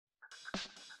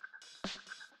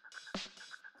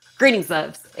Greetings,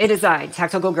 loves. It is I,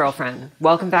 Tacticool Girlfriend.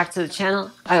 Welcome back to the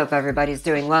channel. I hope everybody's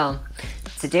doing well.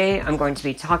 Today, I'm going to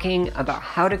be talking about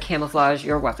how to camouflage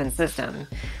your weapon system.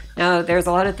 Now, there's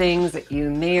a lot of things that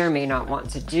you may or may not want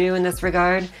to do in this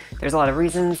regard. There's a lot of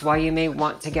reasons why you may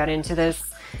want to get into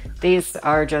this. These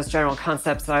are just general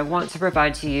concepts that I want to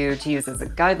provide to you to use as a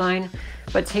guideline,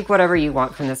 but take whatever you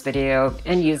want from this video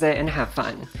and use it and have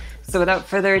fun. So without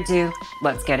further ado,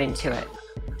 let's get into it.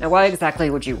 Now, why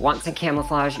exactly would you want to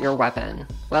camouflage your weapon?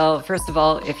 Well, first of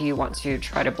all, if you want to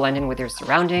try to blend in with your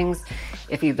surroundings,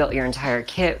 if you built your entire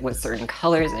kit with certain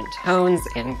colors and tones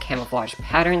and camouflage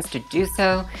patterns to do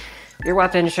so, your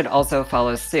weapon should also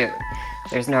follow suit.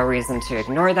 There's no reason to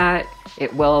ignore that.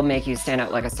 It will make you stand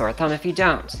out like a sore thumb if you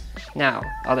don't. Now,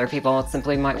 other people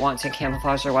simply might want to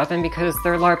camouflage their weapon because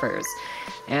they're LARPers,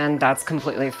 and that's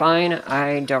completely fine.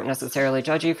 I don't necessarily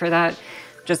judge you for that.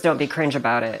 Just don't be cringe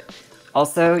about it.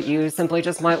 Also, you simply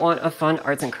just might want a fun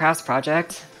arts and crafts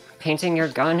project. Painting your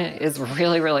gun is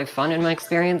really fun in my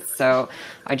experience, so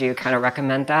I do kind of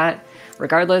recommend that.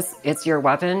 Regardless, it's your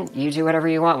weapon, you do whatever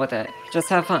you want with it. Just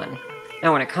have fun.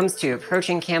 Now, when it comes to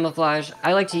approaching camouflage,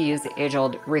 I like to use the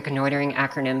age-old reconnoitering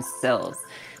acronym SILS.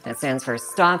 That stands for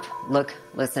Stop, Look,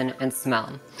 Listen, and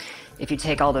Smell. If you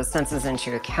take all those senses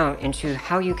into account into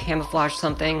how you camouflage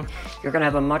something, you're going to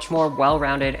have a much more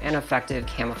well-rounded and effective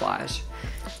camouflage.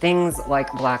 Things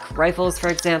like black rifles, for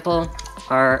example,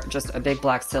 are just a big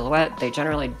black silhouette. They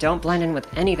generally don't blend in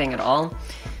with anything at all.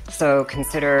 So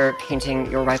consider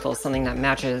painting your rifle something that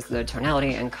matches the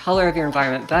tonality and color of your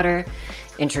environment better.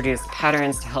 Introduce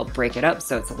patterns to help break it up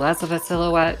so it's less of a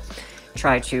silhouette.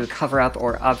 Try to cover up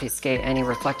or obfuscate any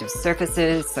reflective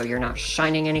surfaces so you're not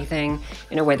shining anything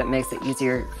in a way that makes it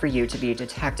easier for you to be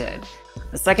detected.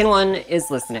 The second one is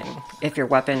listening. If your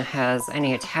weapon has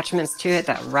any attachments to it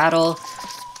that rattle,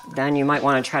 then you might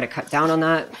want to try to cut down on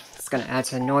that. It's going to add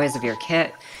to the noise of your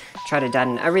kit. Try to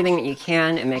deaden everything that you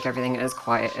can and make everything as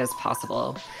quiet as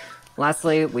possible.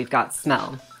 Lastly, we've got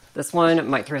smell. This one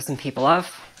might throw some people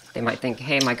off. They might think,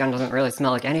 hey, my gun doesn't really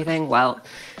smell like anything. Well,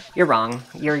 you're wrong.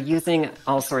 You're using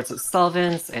all sorts of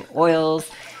solvents and oils.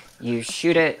 You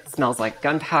shoot it smells like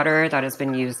gunpowder that has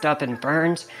been used up and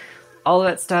burned. All of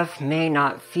that stuff may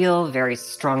not feel very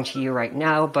strong to you right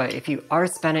now, but if you are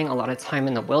spending a lot of time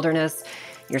in the wilderness,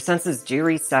 your senses do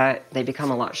reset, they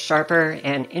become a lot sharper,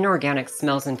 and inorganic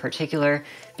smells in particular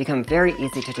become very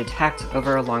easy to detect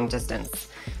over a long distance.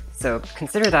 So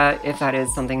consider that if that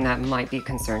is something that might be a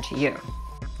concern to you.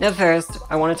 Now first,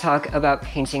 I want to talk about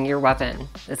painting your weapon.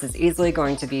 This is easily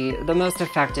going to be the most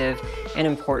effective and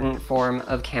important form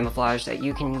of camouflage that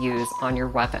you can use on your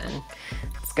weapon.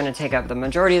 It's going to take up the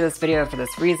majority of this video for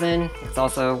this reason. It's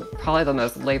also probably the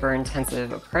most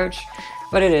labor-intensive approach,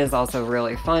 but it is also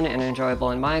really fun and enjoyable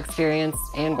in my experience,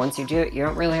 and once you do it, you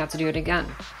don't really have to do it again.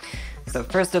 So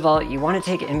first of all, you want to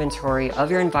take inventory of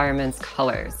your environment's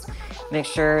colors. Make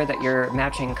sure that you're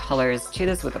matching colors to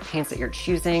this with the paints that you're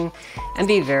choosing, and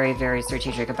be very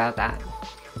strategic about that.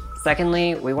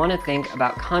 Secondly, we want to think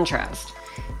about contrast.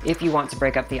 If you want to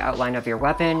break up the outline of your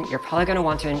weapon, you're probably going to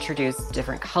want to introduce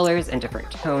different colors and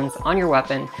different tones on your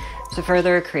weapon to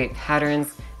further create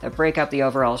patterns that break up the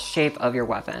overall shape of your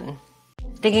weapon.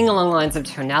 Thinking along the lines of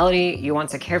tonality, you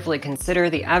want to carefully consider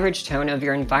the average tone of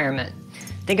your environment.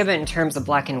 Think of it in terms of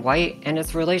black and white and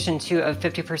its relation to a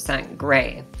 50%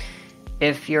 gray.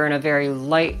 If you're in a very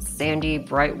light, sandy,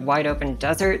 bright, wide open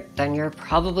desert, then you're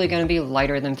probably going to be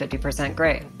lighter than 50%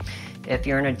 gray. If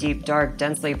you're in a deep, dark,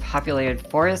 densely populated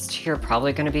forest, you're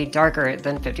probably going to be darker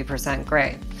than 50%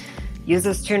 gray. Use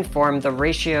this to inform the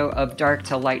ratio of dark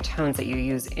to light tones that you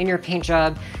use in your paint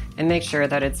job and make sure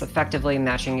that it's effectively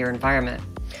matching your environment.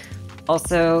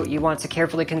 Also, you want to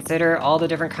carefully consider all the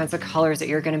different kinds of colors that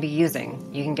you're going to be using.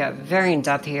 You can get very in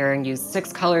depth here and use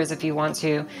 6 colors if you want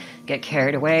to, get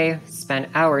carried away, spend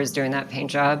hours doing that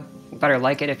paint job. You better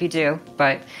like it if you do,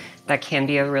 but that can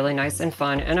be a really nice and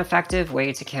fun and effective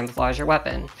way to camouflage your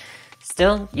weapon.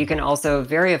 Still, you can also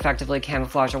very effectively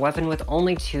camouflage a weapon with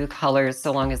only 2 colors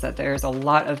so long as that there's a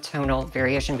lot of tonal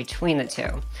variation between the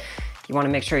two. You want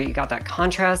to make sure you got that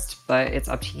contrast, but it's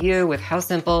up to you with how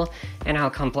simple and how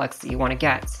complex you want to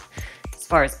get. As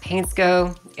far as paints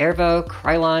go, Airvo,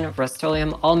 Krylon,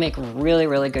 Rust-Oleum all make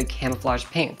really good camouflage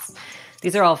paints.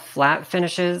 These are all flat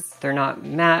finishes. They're not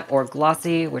matte or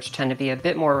glossy, which tend to be a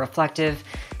bit more reflective,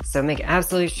 so make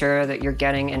absolutely sure that you're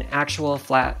getting an actual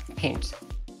flat paint.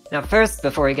 Now first,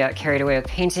 before we get carried away with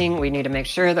painting, we need to make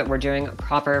sure that we're doing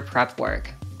proper prep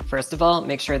work. First of all,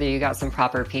 make sure that you got some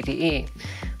proper PPE.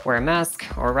 Wear a mask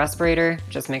or a respirator.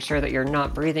 Just make sure that you're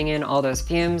not breathing in all those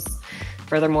fumes.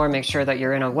 Furthermore, make sure that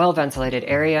you're in a well-ventilated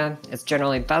area. It's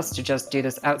generally best to just do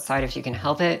this outside if you can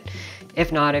help it.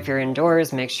 If not, if you're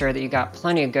indoors, make sure that you got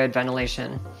plenty of good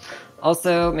ventilation.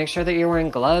 Also, make sure that you're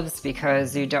wearing gloves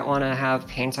because you don't want to have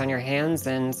paint on your hands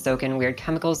and soak in weird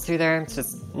chemicals through there. It's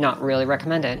just not really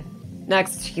recommended.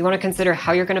 Next, you want to consider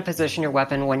how you're going to position your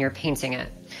weapon when you're painting it.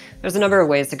 There's a number of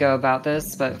ways to go about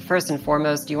this, but first and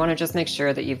foremost, you want to just make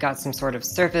sure that you've got some sort of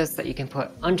surface that you can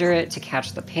put under it to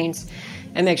catch the paint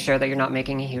and make sure that you're not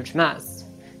making a huge mess.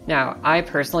 Now, I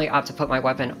personally opt to put my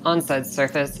weapon on said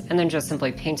surface and then just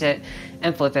simply paint it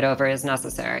and flip it over as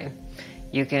necessary.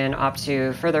 You can opt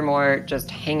to, furthermore, just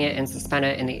hang it and suspend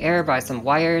it in the air by some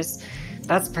wires.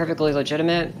 That's perfectly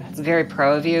legitimate. It's very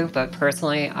pro of you, but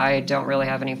personally, I don't really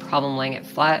have any problem laying it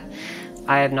flat.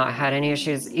 I have not had any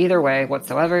issues either way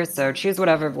whatsoever, so choose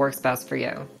whatever works best for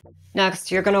you.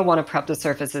 Next, you're going to want to prep the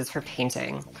surfaces for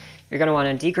painting. You're going to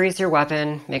want to degrease your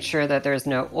weapon, make sure that there's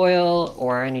no oil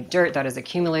or any dirt that is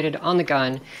accumulated on the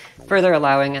gun, further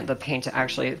allowing the paint to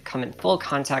actually come in full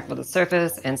contact with the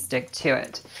surface and stick to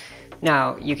it.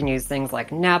 Now, you can use things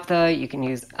like naphtha, you can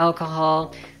use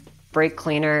alcohol, brake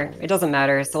cleaner, it doesn't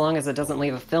matter, so long as it doesn't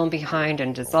leave a film behind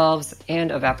and dissolves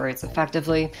and evaporates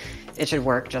effectively, it should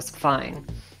work just fine.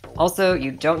 Also,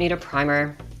 you don't need a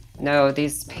primer. No,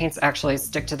 these paints actually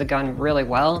stick to the gun really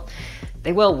well.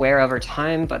 They will wear over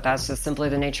time, but that's just simply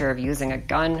the nature of using a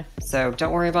gun, so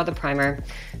don't worry about the primer.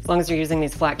 As long as you're using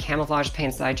these flat camouflage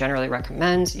paints that I generally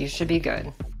recommend, you should be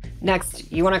good.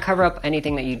 Next, you want to cover up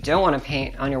anything that you don't want to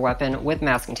paint on your weapon with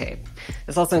masking tape.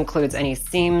 This also includes any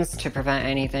seams to prevent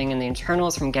anything in the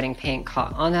internals from getting paint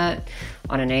caught on that.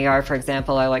 On an AR, for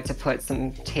example, I like to put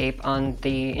some tape on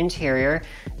the interior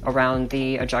around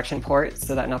the ejection port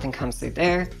so that nothing comes through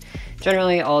there.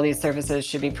 Generally, all these surfaces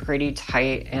should be pretty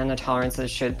tight and the tolerances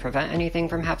should prevent anything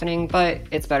from happening, but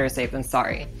it's better safe than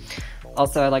sorry.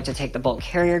 Also, I like to take the bolt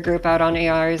carrier group out on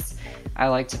ARs. I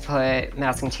like to put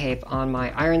masking tape on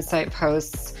my iron sight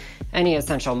posts, any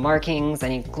essential markings,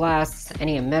 any glass,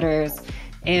 any emitters,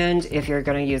 and if you're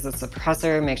going to use a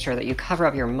suppressor, make sure that you cover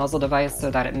up your muzzle device so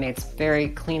that it mates very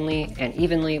cleanly and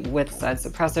evenly with said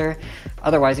suppressor.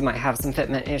 Otherwise, you might have some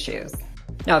fitment issues.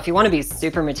 Now, if you want to be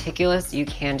super meticulous, you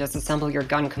can disassemble your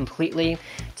gun completely,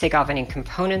 take off any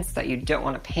components that you don't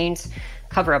want to paint,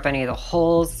 cover up any of the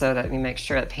holes so that you make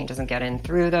sure that paint doesn't get in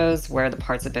through those where the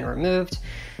parts have been removed.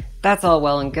 That's all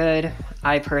well and good.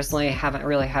 I personally haven't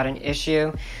really had an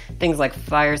issue. Things like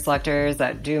fire selectors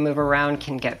that do move around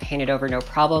can get painted over no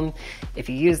problem. If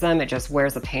you use them, it just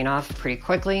wears the paint off pretty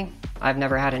quickly. I've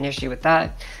never had an issue with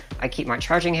that. I keep my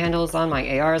charging handles on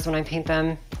my ARs when I paint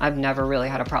them. I've never really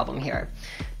had a problem here.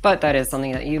 But that is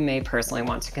something that you may personally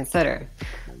want to consider.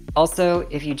 Also,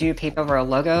 if you do paint over a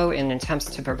logo in attempts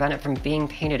to prevent it from being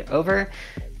painted over,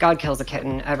 God kills a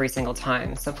kitten every single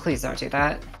time, so please don't do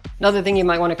that. Another thing you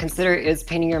might want to consider is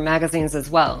painting your magazines as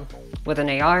well. With an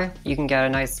AR, you can get a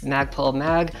nice Magpul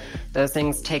mag. Those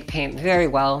things take paint very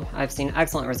well. I've seen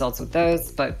excellent results with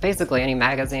those, but basically any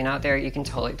magazine out there you can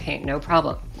totally paint, no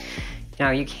problem. Now,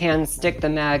 you can stick the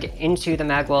mag into the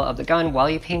magwell of the gun while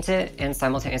you paint it and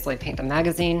simultaneously paint the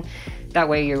magazine. That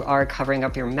way you are covering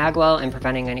up your magwell and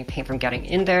preventing any paint from getting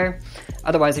in there.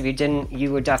 Otherwise, if you didn't,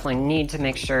 you would definitely need to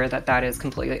make sure that that is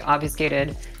completely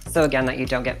obfuscated, so again, that you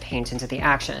don't get paint into the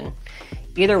action.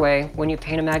 Either way, when you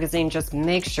paint a magazine, just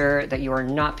make sure that you are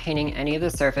not painting any of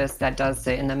the surface that does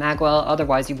sit in the magwell,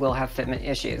 otherwise you will have fitment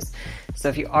issues. So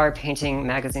if you are painting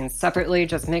magazines separately,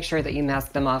 just make sure that you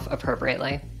mask them off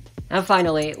appropriately. Now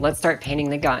finally, let's start painting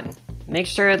the gun. Make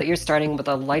sure that you're starting with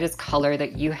the lightest color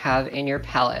that you have in your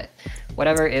palette.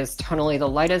 Whatever is tonally the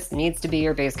lightest needs to be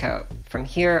your base coat. From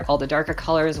here, all the darker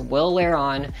colors will layer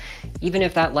on, even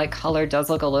if that light color does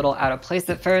look a little out of place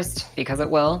at first, because it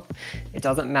will. It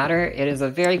doesn't matter, it is a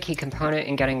very key component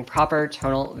in getting proper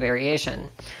tonal variation.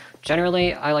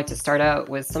 Generally, I like to start out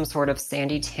with some sort of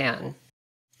sandy tan.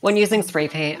 When using spray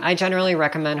paint, I generally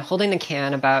recommend holding the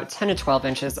can about 10 to 12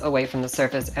 inches away from the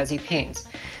surface as you paint.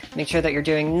 Make sure that you're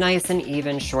doing nice and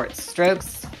even short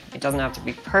strokes. It doesn't have to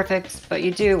be perfect, but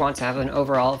you do want to have an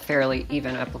overall fairly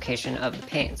even application of the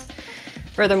paint.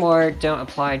 Furthermore, don't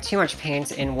apply too much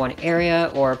paint in one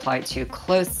area or apply too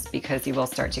close because you will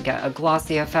start to get a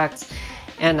glossy effect,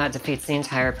 and that defeats the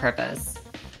entire purpose.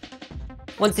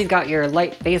 Once you've got your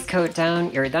light base coat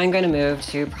down, you're then going to move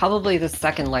to probably the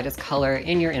second lightest color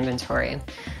in your inventory.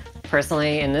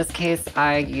 Personally, in this case,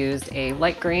 I used a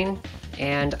light green,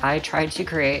 and I tried to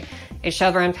create a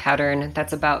chevron pattern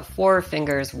that's about 4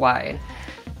 fingers wide.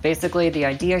 Basically, the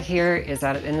idea here is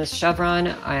that in this chevron,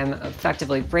 I am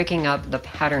effectively breaking up the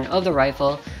pattern of the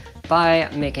rifle by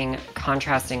making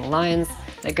contrasting lines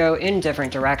that go in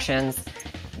different directions.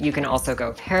 You can also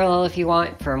go parallel if you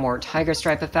want for a more tiger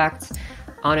stripe effect.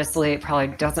 Honestly, it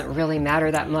probably doesn't really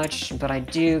matter that much, but I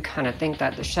do kind of think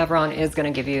that the chevron is going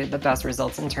to give you the best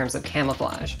results in terms of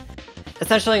camouflage.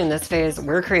 Essentially, in this phase,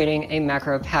 we're creating a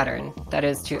macro pattern, that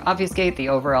is to obfuscate the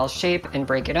overall shape and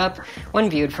break it up when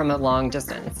viewed from a long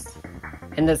distance.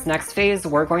 In this next phase,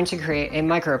 we're going to create a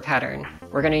micro pattern.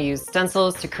 We're going to use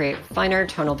stencils to create finer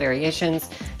tonal variations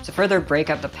to further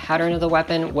break up the pattern of the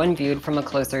weapon when viewed from a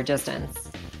closer distance.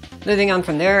 Moving on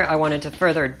from there, I wanted to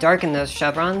further darken those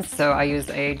chevrons, so I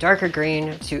used a darker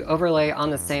green to overlay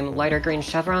on the same lighter green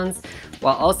chevrons,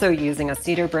 while also using a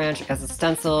cedar branch as a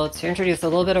stencil to introduce a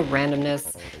little bit of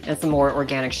randomness and some more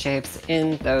organic shapes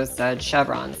in those said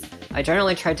chevrons. I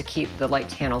generally tried to keep the light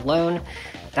tan alone.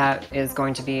 That is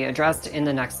going to be addressed in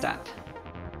the next step.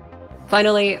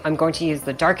 Finally, I'm going to use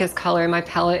the darkest color in my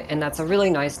palette, and that's a really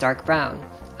nice dark brown.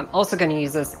 I'm also going to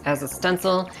use this as a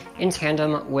stencil in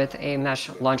tandem with a mesh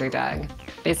laundry bag.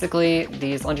 Basically,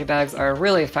 these laundry bags are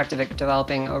really effective at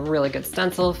developing a really good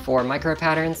stencil for micro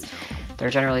patterns.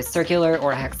 They're generally circular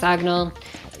or hexagonal,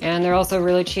 and they're also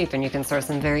really cheap and you can source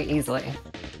them very easily.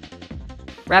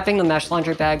 Wrapping the mesh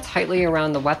laundry bag tightly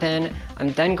around the weapon,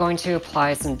 I'm then going to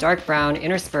apply some dark brown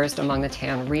interspersed among the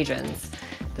tan regions.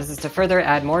 This is to further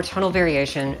add more tonal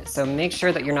variation, so make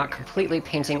sure that you're not completely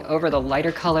painting over the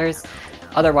lighter colors.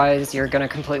 Otherwise, you're going to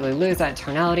completely lose that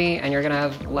tonality and you're going to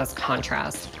have less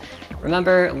contrast.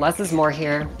 Remember, less is more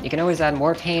here. You can always add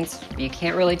more paint, but you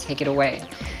can't really take it away.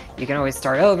 You can always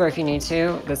start over if you need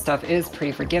to. This stuff is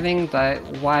pretty forgiving, but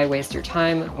why waste your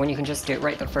time when you can just do it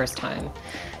right the first time?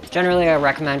 Generally, I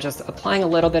recommend just applying a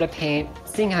little bit of paint,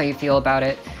 seeing how you feel about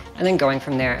it, and then going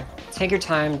from there. Take your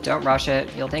time, don't rush it,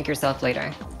 you'll thank yourself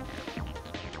later.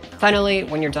 Finally,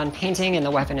 when you're done painting and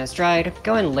the weapon is dried,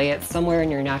 go and lay it somewhere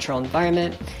in your natural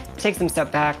environment, take some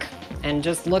step back, and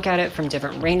just look at it from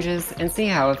different ranges and see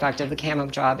how effective the camo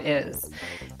job is.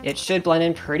 It should blend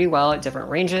in pretty well at different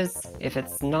ranges. If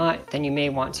it's not, then you may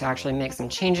want to actually make some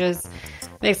changes,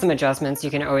 make some adjustments.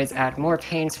 You can always add more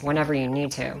paint whenever you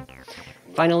need to.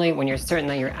 Finally, when you're certain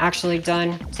that you're actually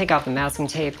done, take off the masking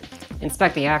tape,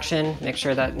 inspect the action, make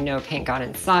sure that no paint got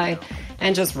inside,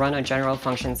 and just run a general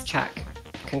functions check.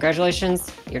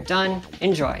 Congratulations, you're done,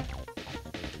 enjoy.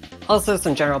 Also,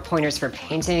 some general pointers for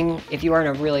painting. If you are in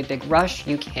a really big rush,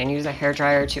 you can use a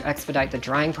hairdryer to expedite the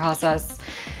drying process.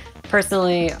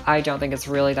 Personally, I don't think it's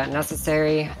really that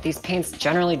necessary. These paints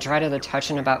generally dry to the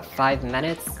touch in about 5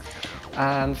 minutes.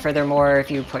 Furthermore, if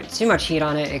you put too much heat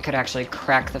on it, it could actually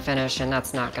crack the finish, and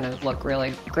that's not going to look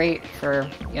really great for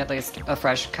at least a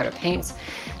fresh coat of paint.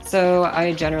 So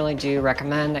I generally do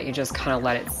recommend that you just kind of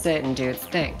let it sit and do its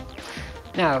thing.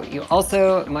 Now, you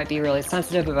also might be really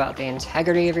sensitive about the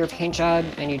integrity of your paint job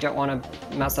and you don't want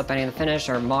to mess up any of the finish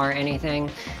or mar anything.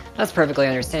 That's perfectly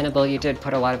understandable. You did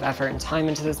put a lot of effort and time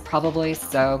into this probably,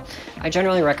 so I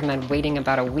generally recommend waiting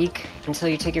about a week until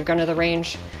you take your gun to the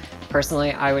range.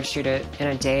 Personally, I would shoot it in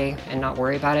a day and not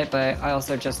worry about it, but I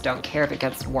also just don't care if it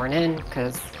gets worn in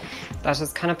because that's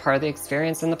just kind of part of the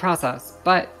experience in the process,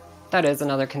 but that is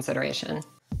another consideration.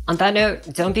 On that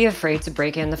note, don't be afraid to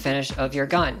break in the finish of your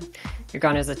gun. Your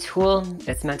gun is a tool,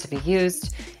 it's meant to be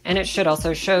used, and it should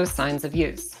also show signs of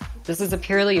use. This is a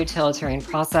purely utilitarian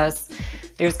process.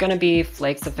 There's going to be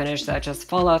flakes of finish that just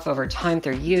fall off over time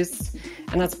through use,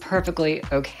 and that's perfectly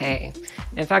okay.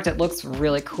 In fact, it looks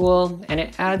really cool, and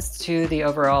it adds to the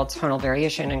overall tonal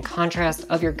variation and contrast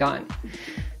of your gun.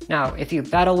 Now, if you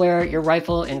battle wear your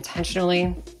rifle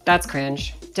intentionally, that's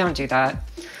cringe. Don't do that.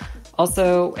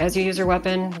 Also, as you use your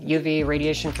weapon, UV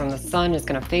radiation from the sun is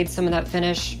going to fade some of that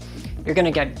finish. You're going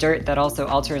to get dirt that also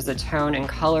alters the tone and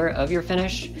color of your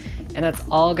finish, and that's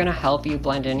all going to help you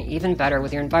blend in even better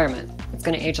with your environment. It's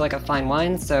going to age like a fine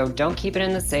wine, so don't keep it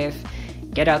in the safe.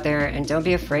 Get out there and don't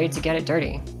be afraid to get it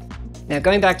dirty. Now,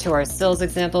 going back to our stills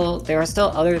example, there are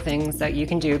still other things that you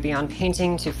can do beyond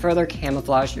painting to further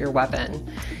camouflage your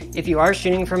weapon. If you are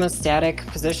shooting from a static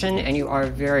position and you are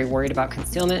very worried about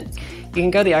concealment, you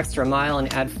can go the extra mile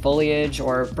and add foliage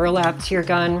or burlap to your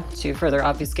gun to further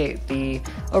obfuscate the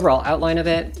overall outline of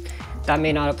it. That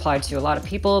may not apply to a lot of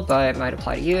people, but it might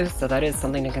apply to you, so that is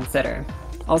something to consider.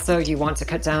 Also, you want to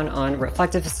cut down on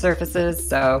reflective surfaces,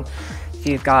 so if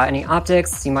you've got any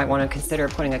optics, you might want to consider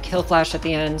putting a kill flash at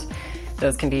the end.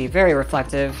 Those can be very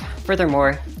reflective.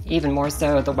 Furthermore, even more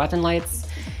so, the weapon lights,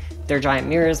 they're giant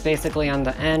mirrors basically on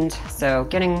the end, so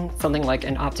getting something like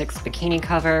an optics bikini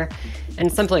cover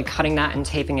and simply cutting that and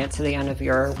taping it to the end of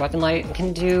your weapon light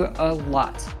can do a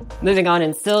lot. Moving on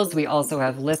in stills, we also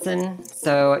have listen.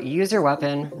 So use your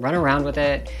weapon, run around with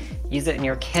it, use it in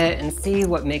your kit and see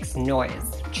what makes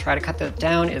noise. Try to cut that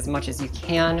down as much as you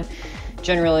can.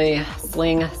 Generally,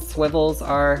 sling swivels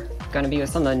are going to be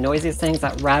some of the noisiest things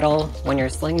that rattle when your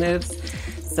sling moves.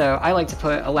 So I like to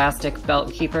put elastic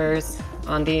belt keepers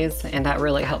on these, and that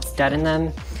really helps deaden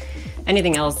them.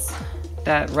 Anything else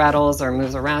that rattles or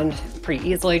moves around pretty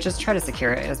easily, just try to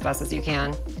secure it as best as you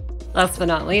can. Last but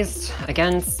not least,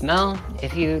 again, smell.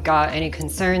 If you got any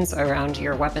concerns around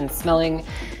your weapon smelling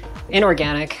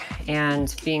inorganic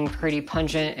and being pretty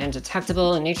pungent and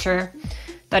detectable in nature,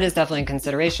 that is definitely a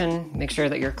consideration. Make sure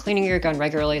that you're cleaning your gun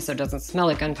regularly so it doesn't smell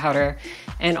like gunpowder,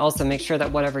 and also make sure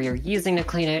that whatever you're using to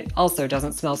clean it also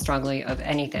doesn't smell strongly of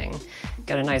anything.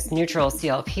 Get a nice neutral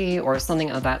CLP or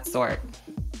something of that sort.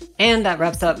 And that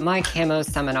wraps up my camo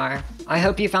seminar. I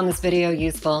hope you found this video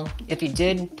useful. If you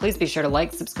did, please be sure to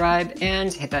like, subscribe,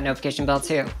 and hit that notification bell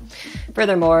too.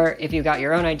 Furthermore, if you got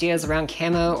your own ideas around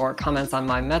camo or comments on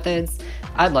my methods,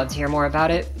 I'd love to hear more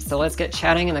about it, so let's get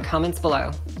chatting in the comments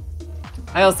below.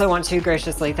 I also want to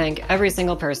graciously thank every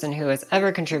single person who has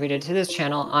ever contributed to this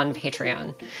channel on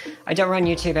Patreon. I don't run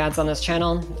YouTube ads on this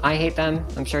channel. I hate them.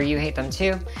 I'm sure you hate them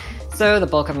too. So the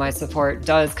bulk of my support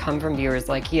does come from viewers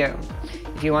like you.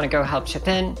 If you want to go help chip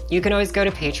in, you can always go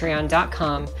to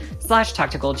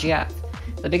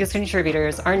patreon.com/tacticalgf. The biggest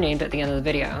contributors are named at the end of the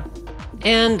video.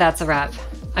 And that's a wrap.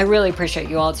 I really appreciate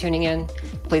you all tuning in.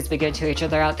 Please be good to each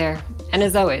other out there. And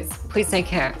as always, please take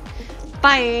care.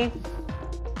 Bye!